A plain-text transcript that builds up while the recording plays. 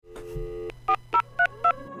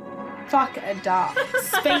fucked up,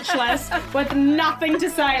 speechless, with nothing to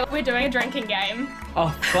say. We're doing a drinking game. Oh,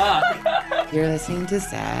 fuck. You're listening to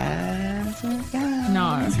Sass with Cass.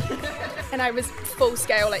 No. And I was full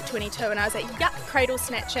scale at 22 and I was like, yup, cradle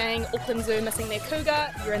snatching, Auckland Zoo missing their cougar,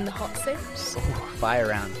 you're in the hot seat. Fire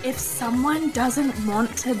round. If someone doesn't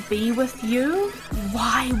want to be with you,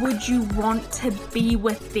 why would you want to be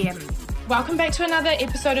with them? Welcome back to another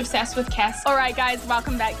episode of Sass with Cass. Alright guys,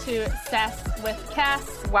 welcome back to Sass with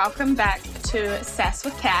Cass. Welcome back to Sass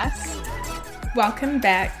with Cass. Welcome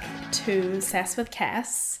back to Sass with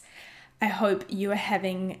Cass. I hope you are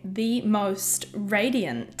having the most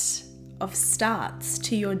radiant of starts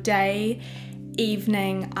to your day,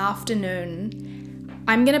 evening, afternoon.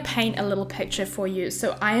 I'm going to paint a little picture for you.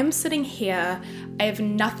 So I am sitting here, I have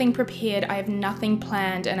nothing prepared, I have nothing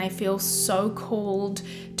planned, and I feel so called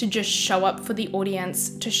to just show up for the audience,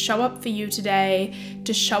 to show up for you today,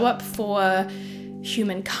 to show up for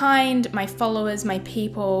humankind, my followers, my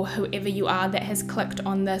people, whoever you are that has clicked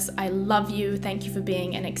on this. I love you. Thank you for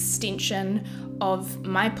being an extension of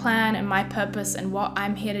my plan and my purpose and what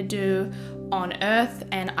I'm here to do on earth.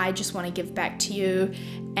 And I just want to give back to you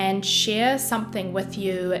and share something with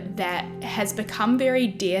you that has become very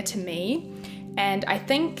dear to me. And I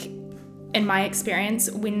think in my experience,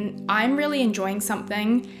 when I'm really enjoying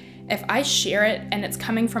something, if I share it and it's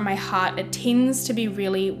coming from my heart, it tends to be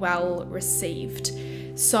really well received.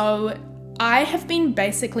 So I have been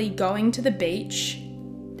basically going to the beach,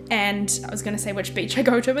 and I was going to say which beach I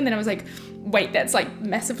go to, and then I was like, wait, that's like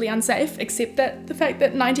massively unsafe, except that the fact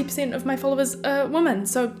that 90% of my followers are women,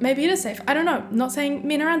 so maybe it is safe. I don't know, I'm not saying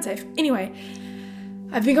men are unsafe. Anyway,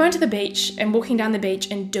 I've been going to the beach and walking down the beach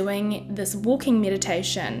and doing this walking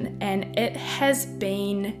meditation, and it has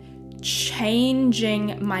been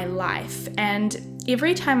changing my life. And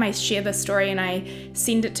every time I share this story and I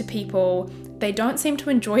send it to people, they don't seem to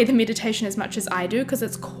enjoy the meditation as much as I do, because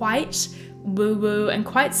it's quite woo-woo and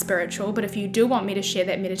quite spiritual. But if you do want me to share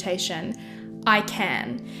that meditation, I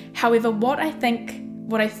can. However, what I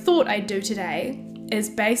thought I'd do today is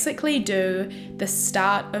basically do the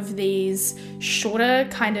start of these shorter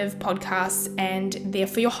kind of podcasts, and they're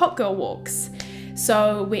for your hot girl walks.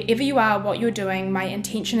 So wherever you are, what you're doing, my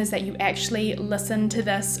intention is that you actually listen to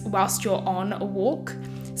this whilst you're on a walk.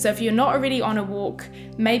 So if you're not already on a walk,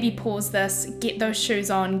 maybe pause this, get those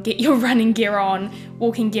shoes on, get your running gear on,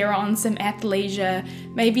 walking gear on, some athleisure,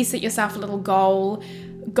 maybe set yourself a little goal,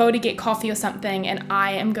 go to get coffee or something, and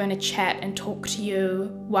I am going to chat and talk to you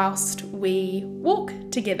whilst we walk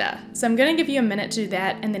together. So I'm going to give you a minute to do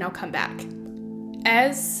that, and then I'll come back.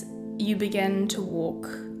 As you begin to walk,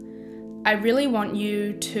 I really want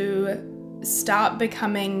you to start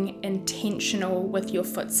becoming intentional with your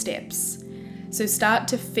footsteps. So start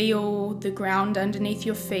to feel the ground underneath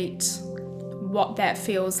your feet, what that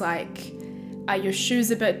feels like. Are your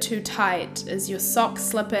shoes a bit too tight? Is your sock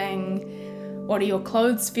slipping? What do your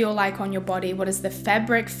clothes feel like on your body? What does the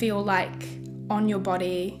fabric feel like on your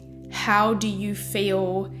body? How do you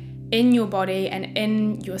feel in your body and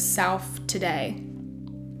in yourself today?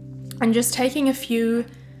 And just taking a few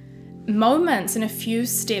moments and a few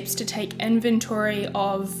steps to take inventory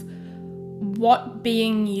of what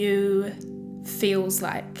being you feels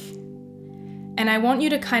like. And I want you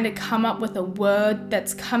to kind of come up with a word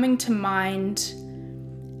that's coming to mind.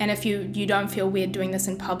 And if you don't feel weird doing this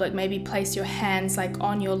in public, maybe place your hands like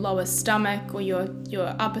on your lower stomach or your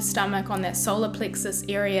upper stomach, on that solar plexus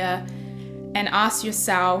area, and ask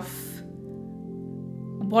yourself,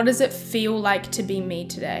 what does it feel like to be me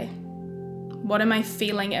today? What am I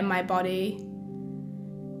feeling in my body?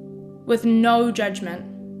 With no judgment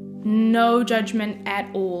at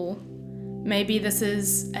all. Maybe this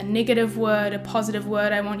is a negative word, a positive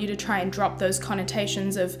word. I want you to try and drop those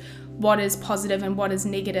connotations of what is positive and what is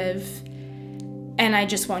negative. And I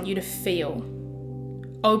just want you to feel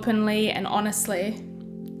openly and honestly.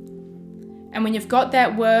 And when you've got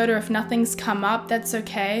that word, or if nothing's come up, that's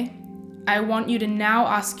okay. I want you to now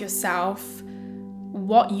ask yourself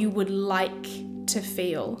what you would like to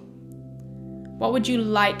feel. What would you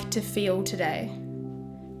like to feel today?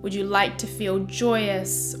 Would you like to feel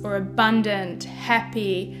joyous or abundant,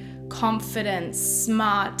 happy, confident,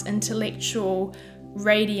 smart, intellectual,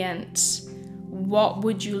 radiant? What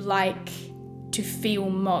would you like to feel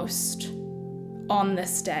most on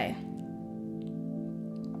this day?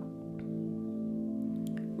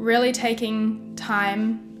 Really taking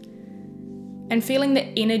time and feeling the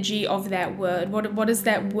energy of that word. What does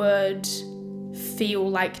that word feel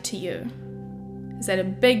like to you? Is that a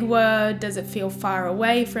big word? Does it feel far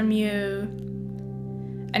away from you?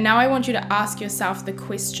 And now I want you to ask yourself the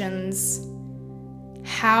questions: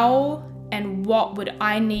 how and what would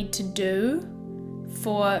I need to do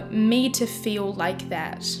for me to feel like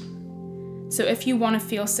that? So if you want to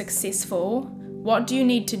feel successful, what do you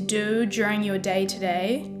need to do during your day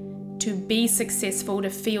today to be successful, to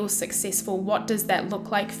feel successful? What does that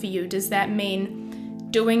look like for you? Does that mean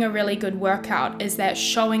doing a really good workout? Is that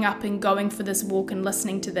showing up and going for this walk and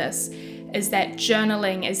listening to this? Is that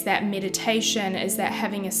journaling? Is that meditation? Is that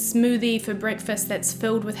having a smoothie for breakfast that's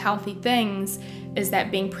filled with healthy things? Is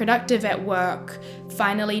that being productive at work?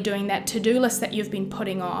 Finally doing that to-do list that you've been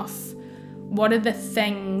putting off? What are the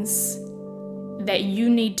things that you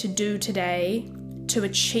need to do today to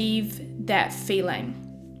achieve that feeling?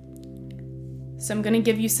 So I'm going to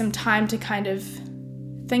give you some time to kind of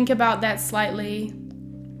think about that slightly.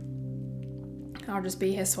 I'll just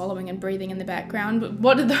be here swallowing and breathing in the background. But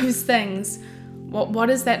what are those things? What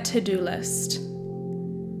is that to-do list?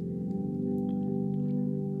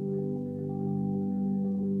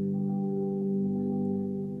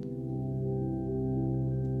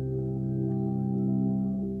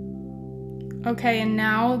 Okay, and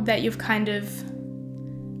now that you've kind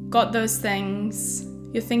of got those things,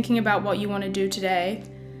 you're thinking about what you want to do today,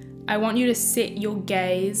 I want you to set your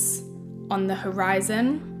gaze on the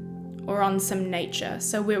horizon or on some nature.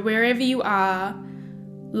 So wherever you are,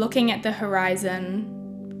 looking at the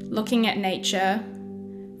horizon, looking at nature,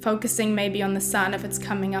 focusing maybe on the sun if it's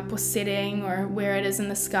coming up or setting, or where it is in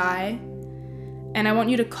the sky. And I want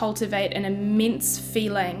you to cultivate an immense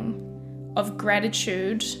feeling of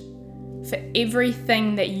gratitude for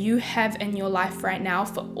everything that you have in your life right now,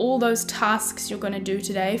 for all those tasks you're going to do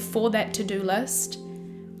today, for that to-do list,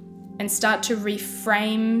 and start to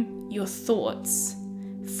reframe your thoughts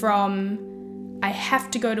from, I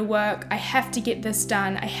have to go to work, I have to get this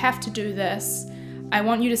done, I have to do this. I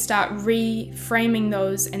want you to start reframing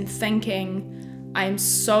those and thinking, I am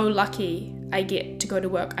so lucky I get to go to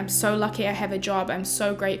work. I'm so lucky I have a job. I'm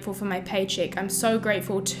so grateful for my paycheck. I'm so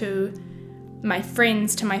grateful to my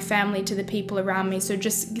friends, to my family, to the people around me. So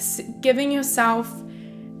just giving yourself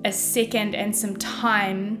a second and some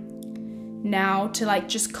time now to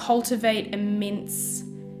just cultivate immense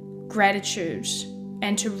gratitude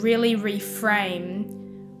and to really reframe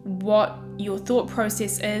what your thought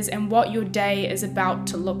process is and what your day is about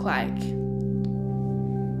to look like.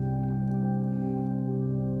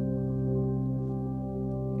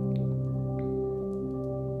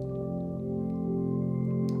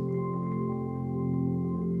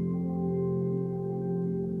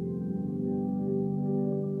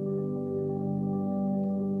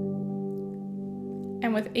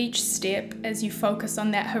 And with each step, as you focus on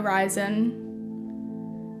that horizon,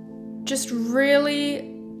 just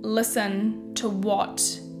really listen to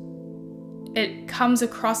what it comes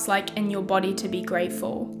across like in your body to be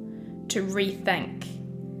grateful, to rethink.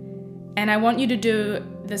 And I want you to do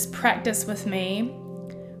this practice with me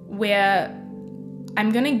where I'm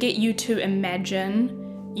going to get you to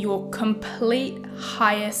imagine your complete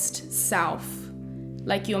highest self,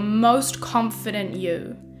 like your most confident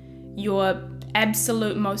you, your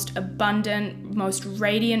absolute most abundant, most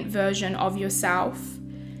radiant version of yourself.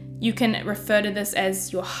 You can refer to this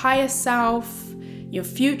as your higher self, your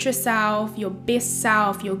future self, your best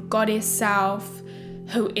self, your goddess self,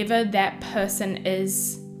 whoever that person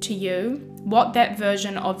is to you, what that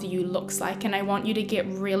version of you looks like. And I want you to get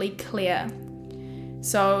really clear.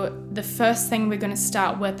 So the first thing we're going to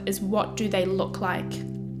start with is, what do they look like?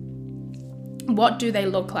 What do they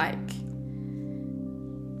look like?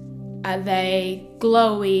 Are they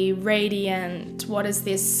glowy, radiant? What does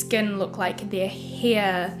their skin look like? Their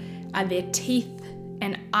hair? Are their teeth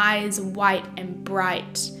and eyes white and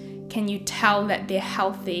bright? Can you tell that they're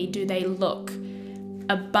healthy? Do they look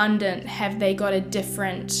abundant? Have they got a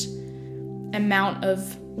different amount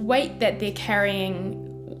of weight that they're carrying?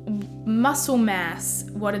 Muscle mass?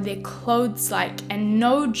 What are their clothes like? And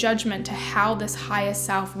no judgment to how this higher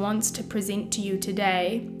self wants to present to you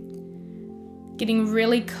today. Getting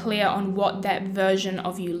really clear on what that version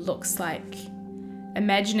of you looks like.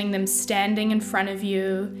 Imagining them standing in front of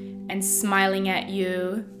you and smiling at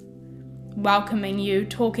you, welcoming you,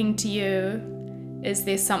 talking to you. Is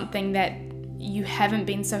there something that you haven't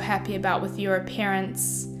been so happy about with your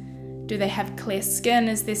appearance? Do they have clear skin?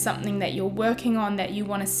 Is there something that you're working on that you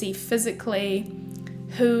want to see physically?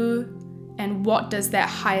 Who and what does that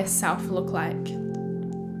higher self look like?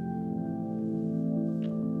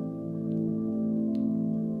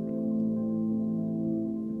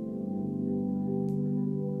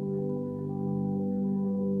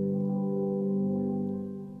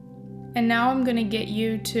 And now I'm going to get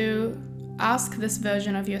you to ask this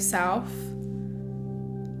version of yourself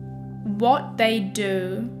what they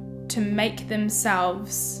do to make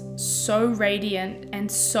themselves so radiant and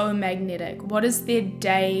so magnetic? What does their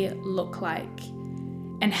day look like?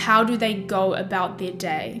 And how do they go about their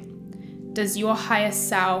day? Does your higher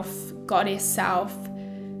self, goddess self,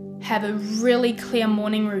 have a really clear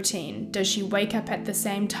morning routine? Does she wake up at the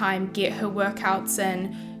same time, get her workouts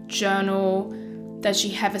in, journal? Does she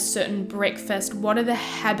have a certain breakfast? What are the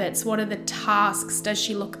habits? What are the tasks? Does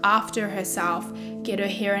she look after herself? Get her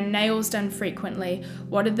hair and nails done frequently?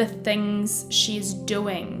 What are the things she's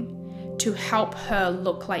doing to help her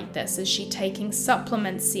look like this? Is she taking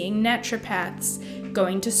supplements, seeing naturopaths,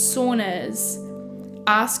 going to saunas?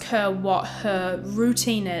 Ask her what her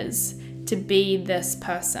routine is to be this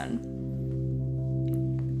person.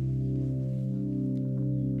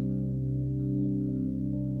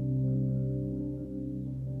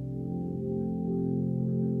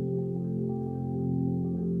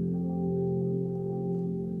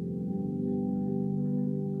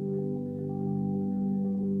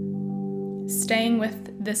 Staying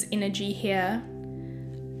with this energy here,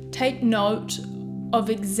 take note of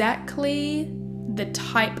exactly the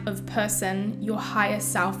type of person your higher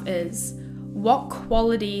self is. What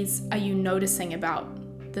qualities are you noticing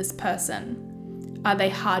about this person? Are they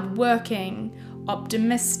hardworking,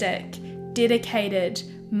 optimistic, dedicated,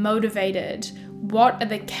 motivated? What are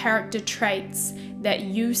the character traits that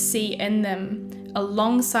you see in them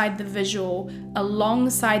alongside the visual,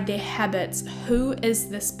 alongside their habits? Who is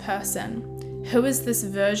this person? Who is this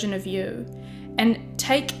version of you? And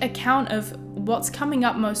take account of what's coming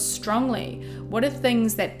up most strongly. What are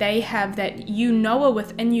things that they have that you know are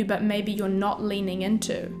within you, but maybe you're not leaning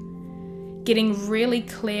into? Getting really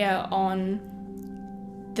clear on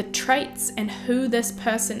the traits and who this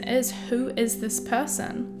person is. Who is this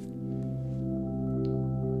person?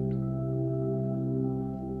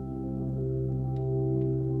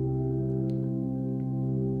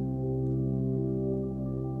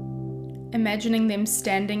 Imagining them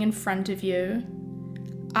standing in front of you,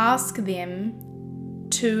 ask them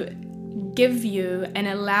to give you and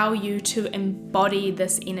allow you to embody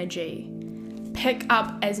this energy. Pick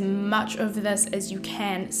up as much of this as you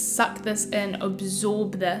can, suck this in,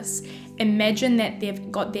 absorb this. Imagine that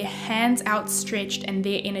they've got their hands outstretched and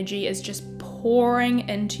their energy is just pouring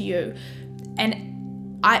into you.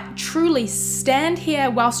 And I truly stand here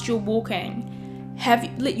whilst you're walking.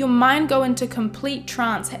 Let your mind go into complete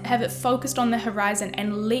trance, have it focused on the horizon,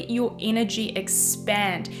 and let your energy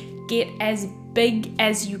expand. Get as big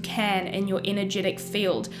as you can in your energetic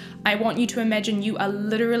field. I want you to imagine you are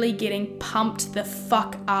literally getting pumped the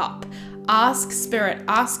fuck up. Ask spirit,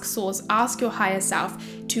 ask source, ask your higher self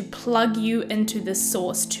to plug you into the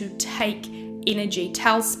source, to take energy.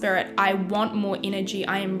 Tell spirit, I want more energy.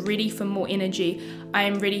 I am ready for more energy. I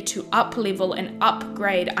am ready to up level and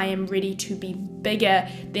upgrade. I am ready to be bigger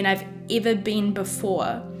than I've ever been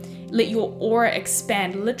before. Let your aura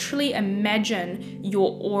expand. Literally imagine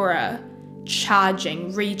your aura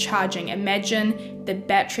charging, recharging. Imagine the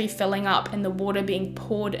battery filling up and the water being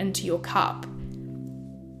poured into your cup.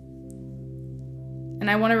 And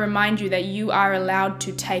I want to remind you that you are allowed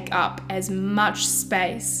to take up as much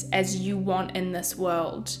space as you want in this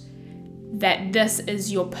world. That this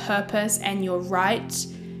is your purpose and your right.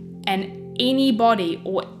 And anybody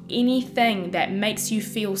or anything that makes you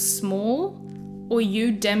feel small or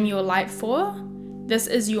you dim your light for, this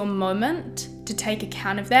is your moment to take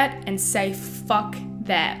account of that and say, fuck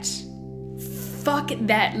that. Fuck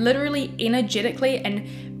that. Literally, energetically,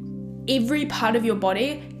 and every part of your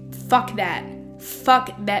body, fuck that.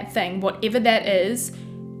 Fuck that thing. Whatever that is,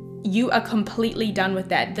 you are completely done with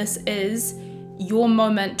that. This is your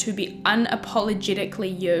moment to be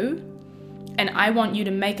unapologetically you. And I want you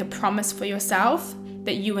to make a promise for yourself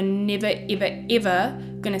that you are never, ever, ever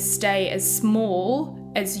going to stay as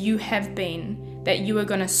small as you have been. That you are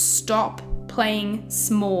going to stop playing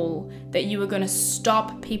small. That you are going to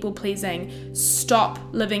stop people pleasing. Stop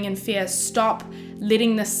living in fear. Stop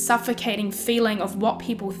letting the suffocating feeling of what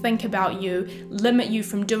people think about you limit you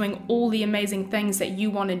from doing all the amazing things that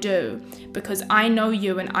you want to do. Because I know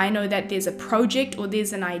you, and I know that there's a project or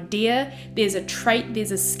there's an idea, there's a trait,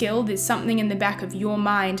 there's a skill, there's something in the back of your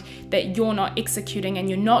mind that you're not executing, and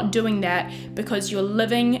you're not doing that because you're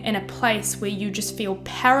living in a place where you just feel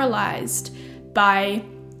paralyzed by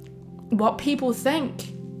what people think.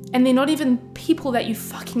 And they're not even people that you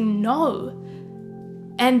fucking know.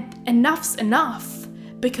 And enough's enough,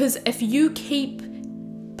 because if you keep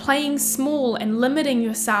playing small and limiting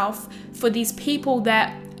yourself for these people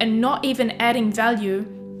that are not even adding value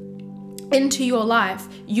into your life,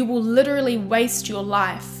 you will literally waste your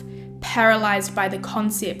life paralyzed by the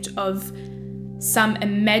concept of some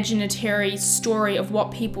imaginary story of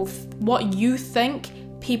what you think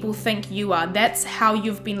people think you are. That's how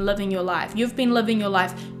you've been living your life. You've been living your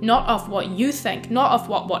life not of what you think, not of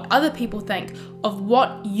what other people think, of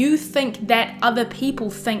what you think that other people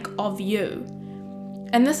think of you.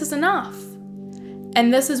 And this is enough.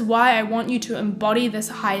 And this is why I want you to embody this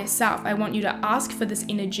higher self. I want you to ask for this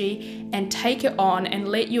energy and take it on and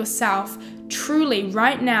let yourself truly,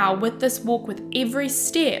 right now, with this walk, with every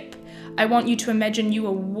step, I want you to imagine you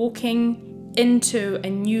are walking into a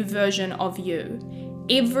new version of you.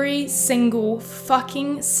 Every single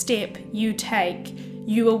fucking step you take,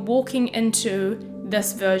 you are walking into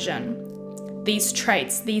this version, these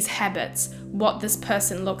traits, these habits, what this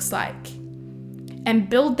person looks like. And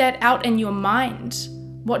build that out in your mind.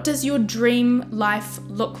 What does your dream life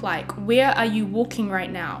look like? Where are you walking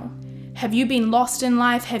right now? Have you been lost in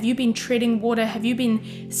life? Have you been treading water? Have you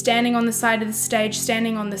been standing on the side of the stage,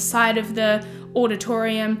 standing on the side of the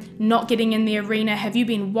auditorium, not getting in the arena? Have you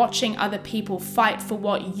been watching other people fight for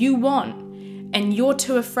what you want and you're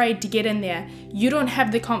too afraid to get in there? You don't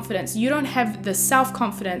have the confidence, you don't have the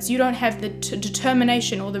self-confidence, you don't have the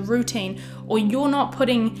determination or the routine, or you're not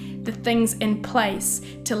putting the things in place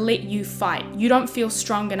to let you fight. You don't feel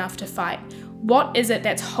strong enough to fight. What is it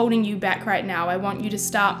that's holding you back right now? I want you to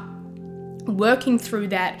start working through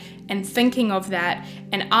that and thinking of that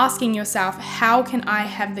and asking yourself, how can I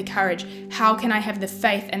have the courage? How can I have the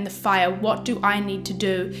faith and the fire? What do I need to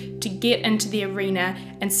do to get into the arena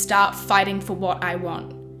and start fighting for what I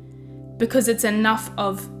want? Because it's enough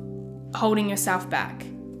of holding yourself back.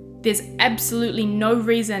 There's absolutely no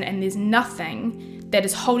reason and there's nothing that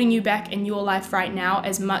is holding you back in your life right now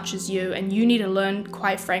as much as you, and you need to learn,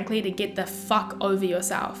 quite frankly, to get the fuck over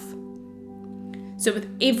yourself. So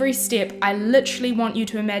with every step, I literally want you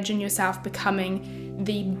to imagine yourself becoming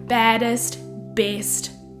the baddest,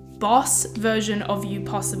 best, boss version of you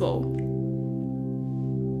possible.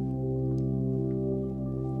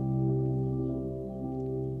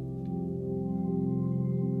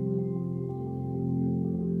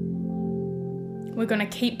 We're going to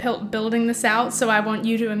keep building this out, so I want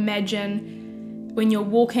you to imagine when you're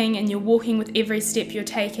walking and you're walking with every step you're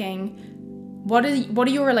taking, what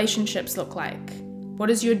do your relationships look like? What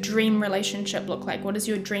does your dream relationship look like? What does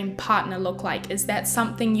your dream partner look like? Is that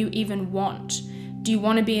something you even want? Do you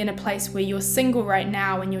want to be in a place where you're single right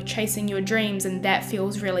now and you're chasing your dreams and that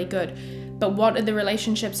feels really good? But what are the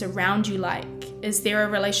relationships around you like? Is there a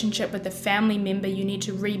relationship with a family member you need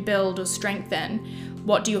to rebuild or strengthen?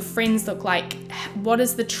 What do your friends look like? What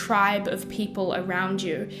is the tribe of people around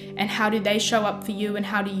you? And how do they show up for you and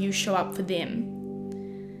how do you show up for them?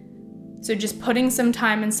 So just putting some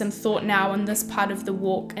time and some thought now on this part of the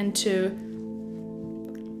walk into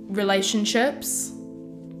relationships.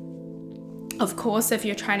 Of course, if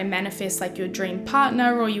you're trying to manifest like your dream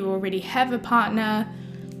partner or you already have a partner,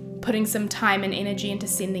 putting some time and energy into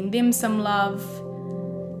sending them some love.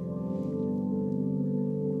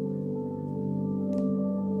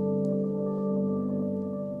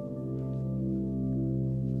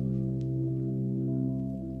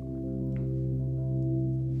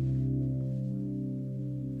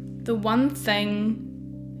 The one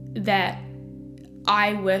thing that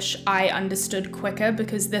I wish I understood quicker,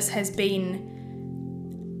 because this has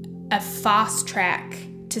been a fast track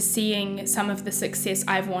to seeing some of the success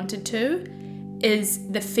I've wanted to, is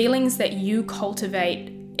the feelings that you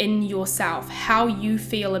cultivate in yourself. How you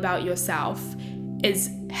feel about yourself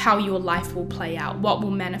is how your life will play out, what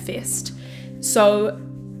will manifest. So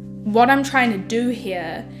what I'm trying to do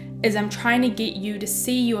here is I'm trying to get you to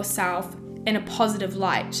see yourself in a positive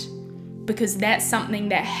light, because that's something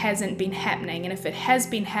that hasn't been happening. And if it has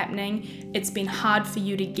been happening, it's been hard for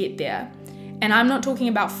you to get there. And I'm not talking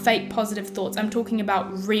about fake positive thoughts. I'm talking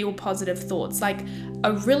about real positive thoughts. Like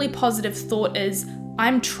a really positive thought is,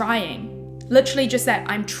 I'm trying. Literally just that,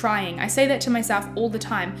 I'm trying. I say that to myself all the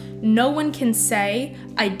time. No one can say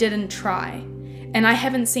I didn't try. And I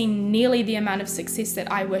haven't seen nearly the amount of success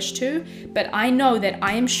that I wish to, but I know that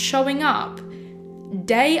I am showing up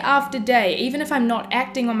day after day. Even if I'm not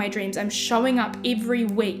acting on my dreams, I'm showing up every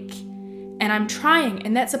week and I'm trying,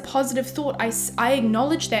 and that's a positive thought. I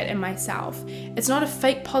acknowledge that in myself. It's not a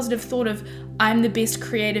fake positive thought of I'm the best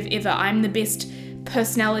creative ever, I'm the best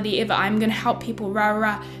personality ever, I'm gonna help people, rah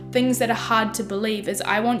rah. Things that are hard to believe. Is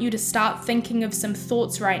I want you to start thinking of some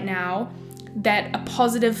thoughts right now that are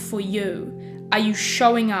positive for you. Are you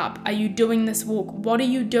showing up? Are you doing this walk? What are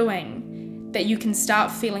you doing that you can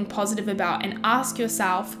start feeling positive about? And ask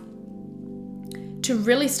yourself to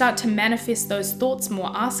really start to manifest those thoughts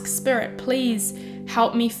more. Ask Spirit, please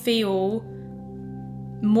help me feel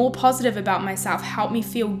more positive about myself, help me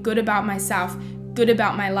feel good about myself, good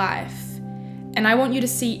about my life. And I want you to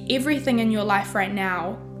see everything in your life right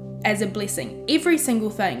now as a blessing. Every single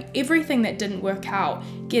thing, everything that didn't work out,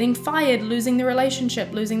 getting fired, losing the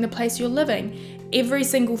relationship, losing the place you're living, every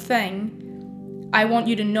single thing, I want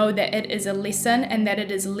you to know that it is a lesson and that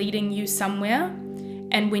it is leading you somewhere.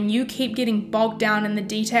 And when you keep getting bogged down in the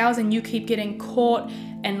details and you keep getting caught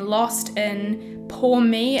and lost in poor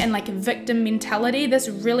me and like a victim mentality, this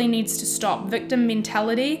really needs to stop. Victim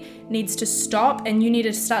mentality needs to stop, and you need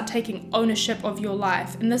to start taking ownership of your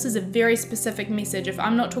life. And this is a very specific message. If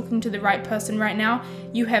I'm not talking to the right person right now,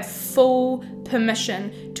 you have full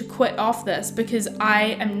permission to quit off this, because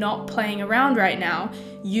I am not playing around right now.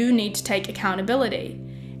 You need to take accountability.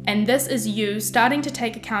 And this is you starting to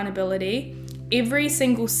take accountability. Every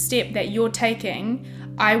single step that you're taking,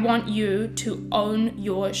 I want you to own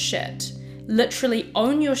your shit. Literally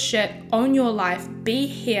own your shit, own your life, be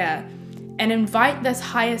here, and invite this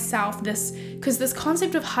higher self, because this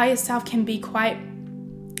concept of higher self can be quite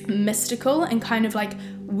mystical and kind of like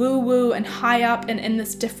woo-woo and high up and in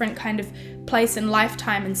this different kind of place in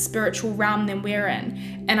lifetime and spiritual realm than we're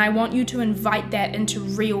in. And I want you to invite that into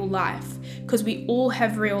real life, because we all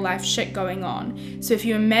have real life shit going on. So if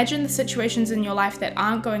you imagine the situations in your life that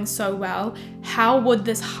aren't going so well, how would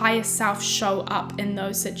this higher self show up in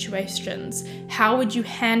those situations? How would you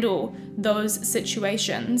handle those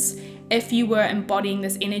situations if you were embodying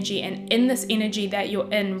this energy and in this energy that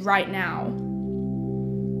you're in right now?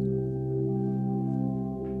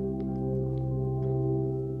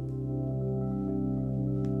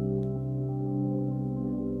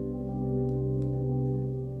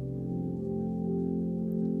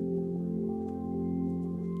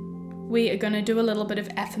 We are going to do a little bit of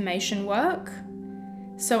affirmation work.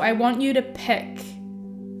 So I want you to pick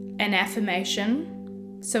an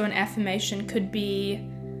affirmation. So an affirmation could be,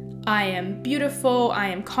 I am beautiful, I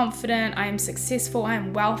am confident, I am successful, I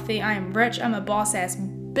am wealthy, I am rich, I'm a boss ass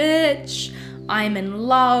bitch, I am in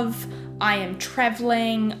love, I am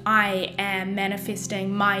traveling, I am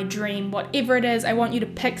manifesting my dream, whatever it is. I want you to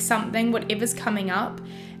pick something, whatever's coming up.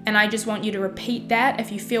 And I just want you to repeat that.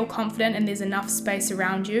 If you feel confident and there's enough space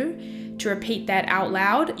around you to repeat that out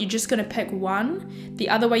loud, you're just going to pick one. The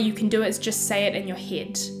other way you can do it is just say it in your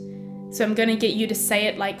head. So I'm going to get you to say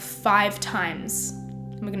it like 5 times.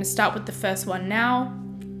 And we're going to start with the first one now.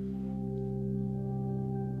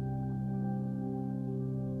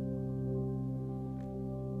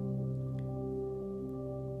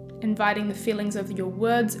 Inviting the feelings of your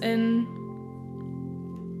words in.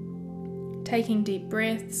 Taking deep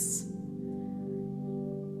breaths.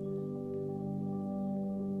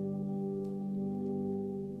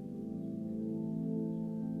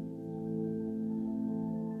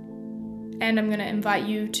 And I'm going to invite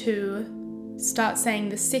you to start saying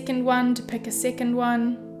the second one, to pick a second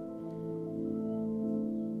one.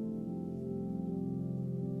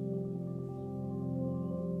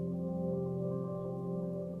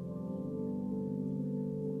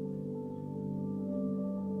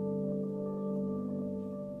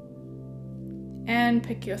 And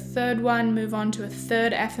pick your third one, move on to a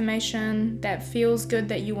third affirmation that feels good,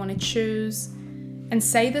 that you want to choose. And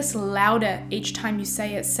say this louder each time you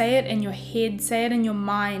say it. Say it in your head, say it in your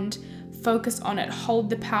mind. Focus on it, hold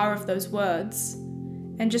the power of those words.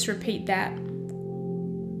 And just repeat that.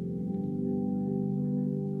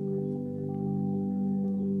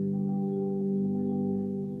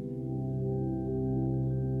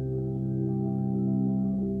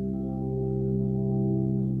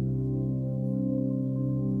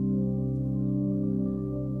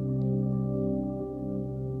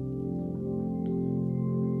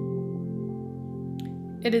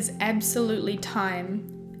 It is absolutely time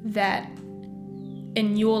that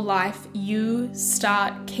in your life you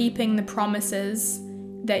start keeping the promises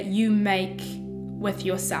that you make with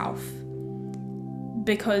yourself.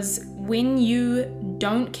 Because when you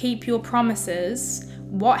don't keep your promises,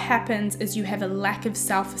 what happens is you have a lack of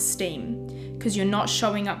self-esteem because you're not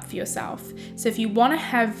showing up for yourself. So if you want to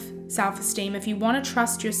have self-esteem, if you want to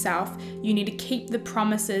trust yourself, you need to keep the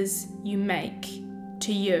promises you make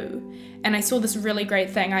to you. And I saw this really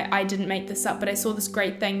great thing, I didn't make this up, but I saw this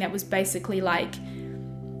great thing that was basically like,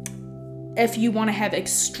 if you want to have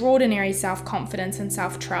extraordinary self-confidence and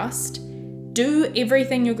self-trust, do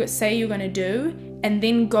everything you say you're going to do and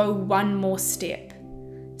then go one more step.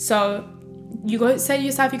 So you go say to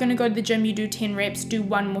yourself you're going to go to the gym, you do 10 reps, do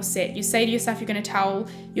one more set. You say to yourself you're going to tell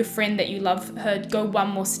your friend that you love her, go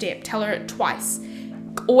one more step, tell her it twice.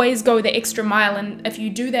 Always go the extra mile, and if you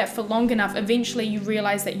do that for long enough, eventually you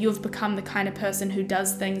realize that you've become the kind of person who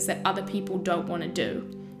does things that other people don't want to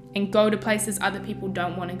do. and go to places other people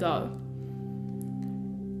don't want to go.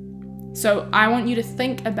 So I want you to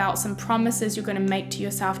think about some promises you're going to make to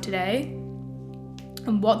yourself today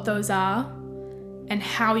and what those are and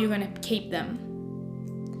how you're going to keep them.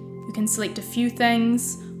 You can select a few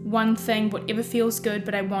things, one thing, whatever feels good,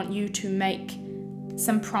 but I want you to make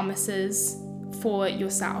some promises for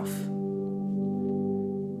yourself.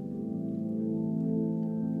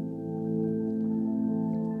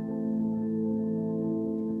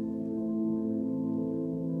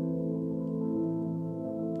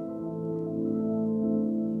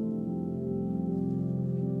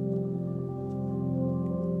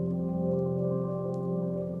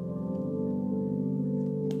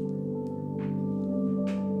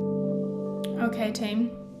 Okay,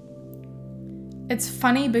 team. It's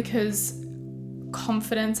funny because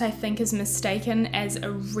confidence, I think, is mistaken as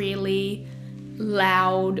a really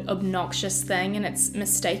loud, obnoxious thing, and it's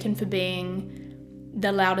mistaken for being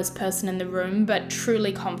the loudest person in the room. But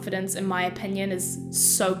truly, confidence, in my opinion, is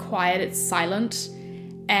so quiet, it's silent.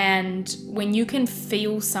 And when you can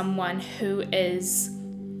feel someone who is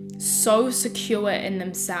so secure in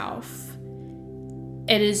themselves,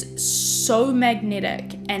 it is so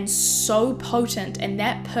magnetic and so potent, and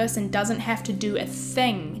that person doesn't have to do a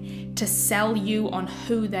thing to sell you on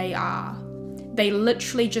who they are. They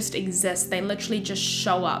literally just exist. They literally just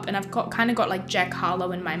show up. And I've got like Jack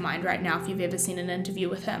Harlow in my mind right now, if you've ever seen an interview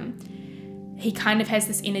with him. He kind of has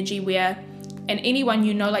this energy where, and anyone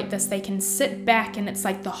you know like this, they can sit back and it's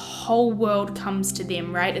like the whole world comes to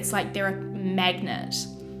them, right? It's like they're a magnet.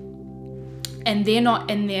 And they're not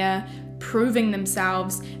in there proving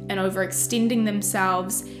themselves and overextending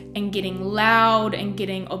themselves and getting loud and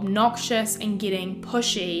getting obnoxious and getting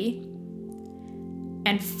pushy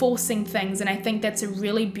and forcing things. And I think that's a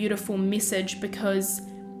really beautiful message, because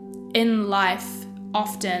in life,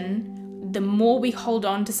 often, the more we hold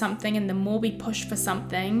on to something and the more we push for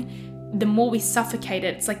something, the more we suffocate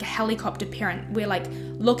it. It's like a helicopter parent. We're like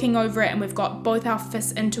looking over it and we've got both our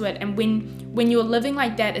fists into it. And when you're living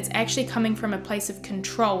like that, it's actually coming from a place of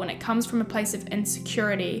control, and it comes from a place of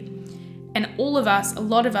insecurity. And all of us, a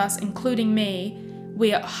lot of us, including me,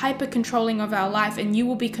 we are hyper controlling of our life, and you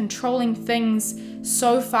will be controlling things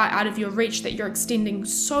so far out of your reach that you're extending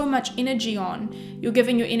so much energy on. You're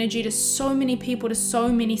giving your energy to so many people, to so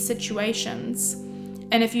many situations.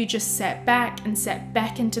 And if you just sat back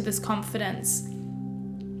into this confidence,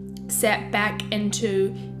 sat back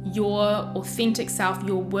into your authentic self,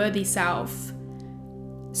 your worthy self,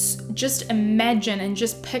 just imagine and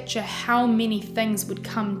just picture how many things would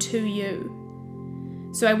come to you.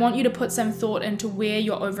 So I want you to put some thought into where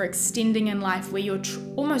you're overextending in life, where you're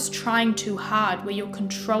almost trying too hard, where you're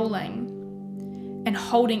controlling and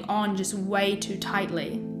holding on just way too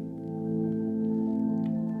tightly.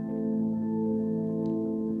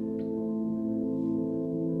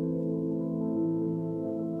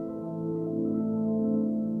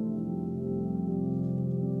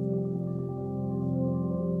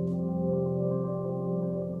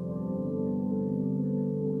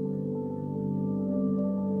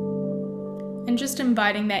 And just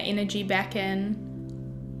inviting that energy back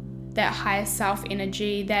in, that higher self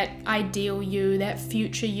energy, that ideal you, that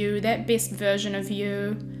future you, that best version of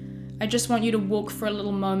you. I just want you to walk for a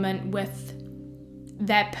little moment with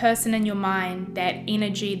that person in your mind, that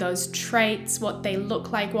energy, those traits, what they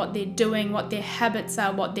look like, what they're doing, what their habits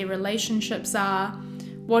are, what their relationships are.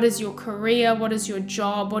 What is your career? What is your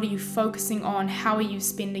job? What are you focusing on? How are you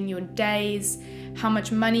spending your days? How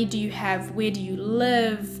much money do you have? Where do you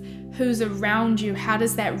live? Who's around you? How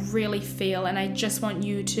does that really feel? And I just want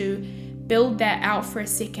you to build that out for a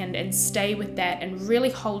second and stay with that and really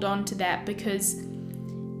hold on to that, because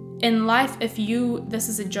in life, this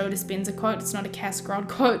is a Joe Dispenza quote, it's not a Cass Grodd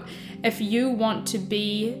quote, if you want to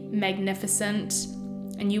be magnificent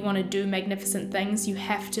and you want to do magnificent things, you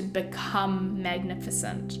have to become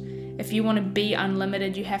magnificent. If you want to be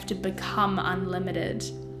unlimited, you have to become unlimited.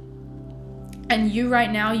 And you right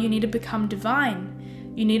now, you need to become divine.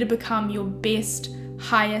 You need to become your best,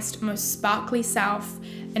 highest, most sparkly self,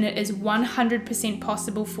 and it is 100%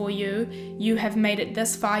 possible for you. You have made it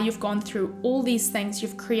this far. You've gone through all these things.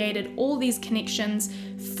 You've created all these connections,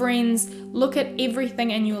 friends. Look at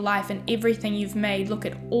everything in your life and everything you've made. Look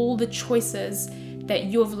at all the choices that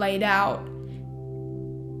you've laid out.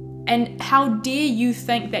 And how dare you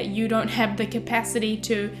think that you don't have the capacity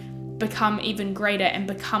to become even greater and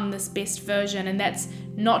become this best version? And that's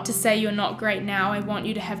not to say you're not great now. I want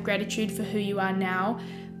you to have gratitude for who you are now,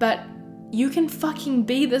 but you can fucking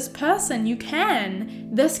be this person. You can.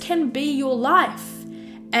 This can be your life.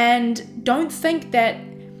 And don't think that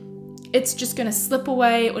it's just going to slip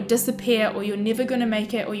away or disappear, or you're never going to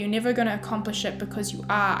make it, or you're never going to accomplish it, because you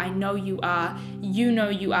are. I know you are. You know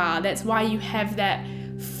you are. That's why you have that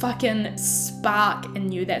fucking spark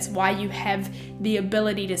in you. That's why you have the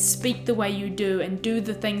ability to speak the way you do and do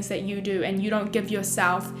the things that you do, and you don't give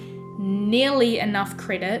yourself nearly enough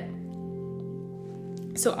credit.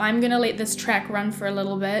 So I'm going to let this track run for a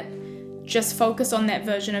little bit. Just focus on that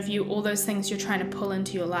version of you, all those things you're trying to pull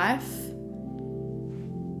into your life.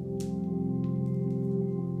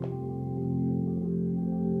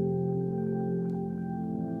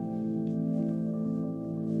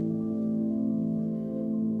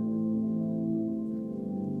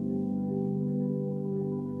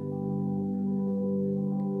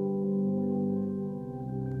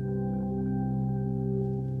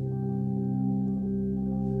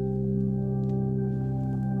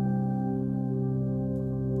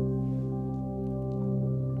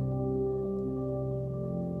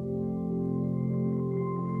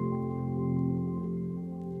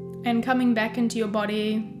 And coming back into your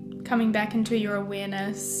body, coming back into your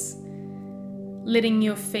awareness, letting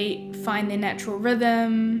your feet find their natural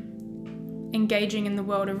rhythm, engaging in the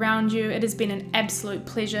world around you. It has been an absolute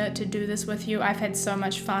pleasure to do this with you. I've had so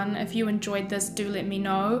much fun. If you enjoyed this, do let me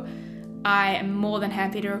know. I am more than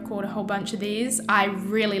happy to record a whole bunch of these. I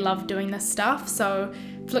really love doing this stuff, so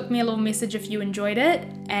flick me a little message if you enjoyed it,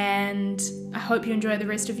 and I hope you enjoy the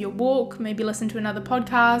rest of your walk. Maybe listen to another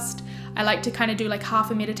podcast. I like to kind of do like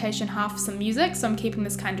half a meditation, half some music, so I'm keeping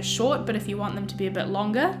this kind of short, but if you want them to be a bit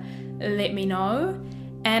longer, let me know.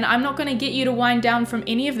 And I'm not going to get you to wind down from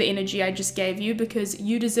any of the energy I just gave you, because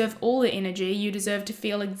you deserve all the energy. You deserve to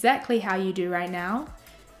feel exactly how you do right now.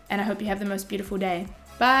 And I hope you have the most beautiful day.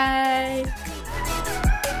 Bye!